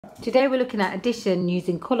Today we're looking at addition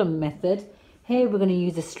using column method. Here we're going to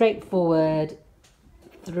use a straightforward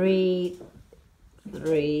 3,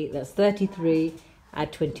 that's 33,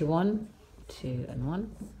 add 21, 2 and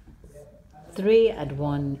 1. 3 add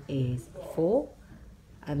 1 is 4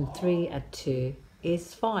 and 3 add 2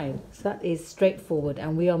 is 5. So that is straightforward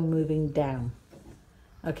and we are moving down.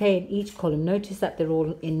 Okay, in each column, notice that they're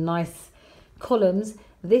all in nice columns.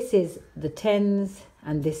 This is the tens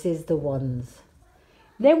and this is the ones.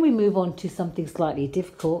 Then we move on to something slightly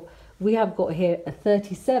difficult. We have got here a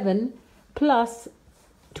 37 plus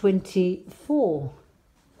 24.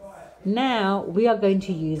 Now we are going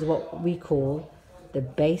to use what we call the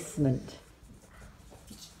basement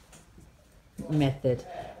method.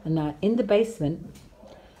 And now in the basement,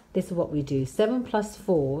 this is what we do. 7 plus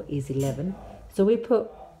 4 is 11. So we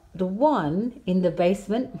put the 1 in the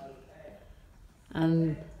basement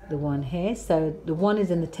and the 1 here. So the 1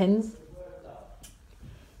 is in the tens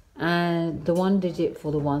and the 1 digit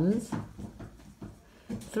for the ones.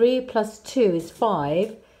 3 plus 2 is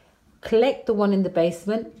 5. Collect the 1 in the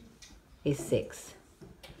basement is 6.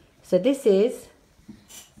 So this is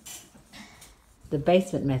the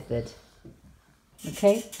basement method.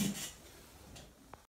 Okay.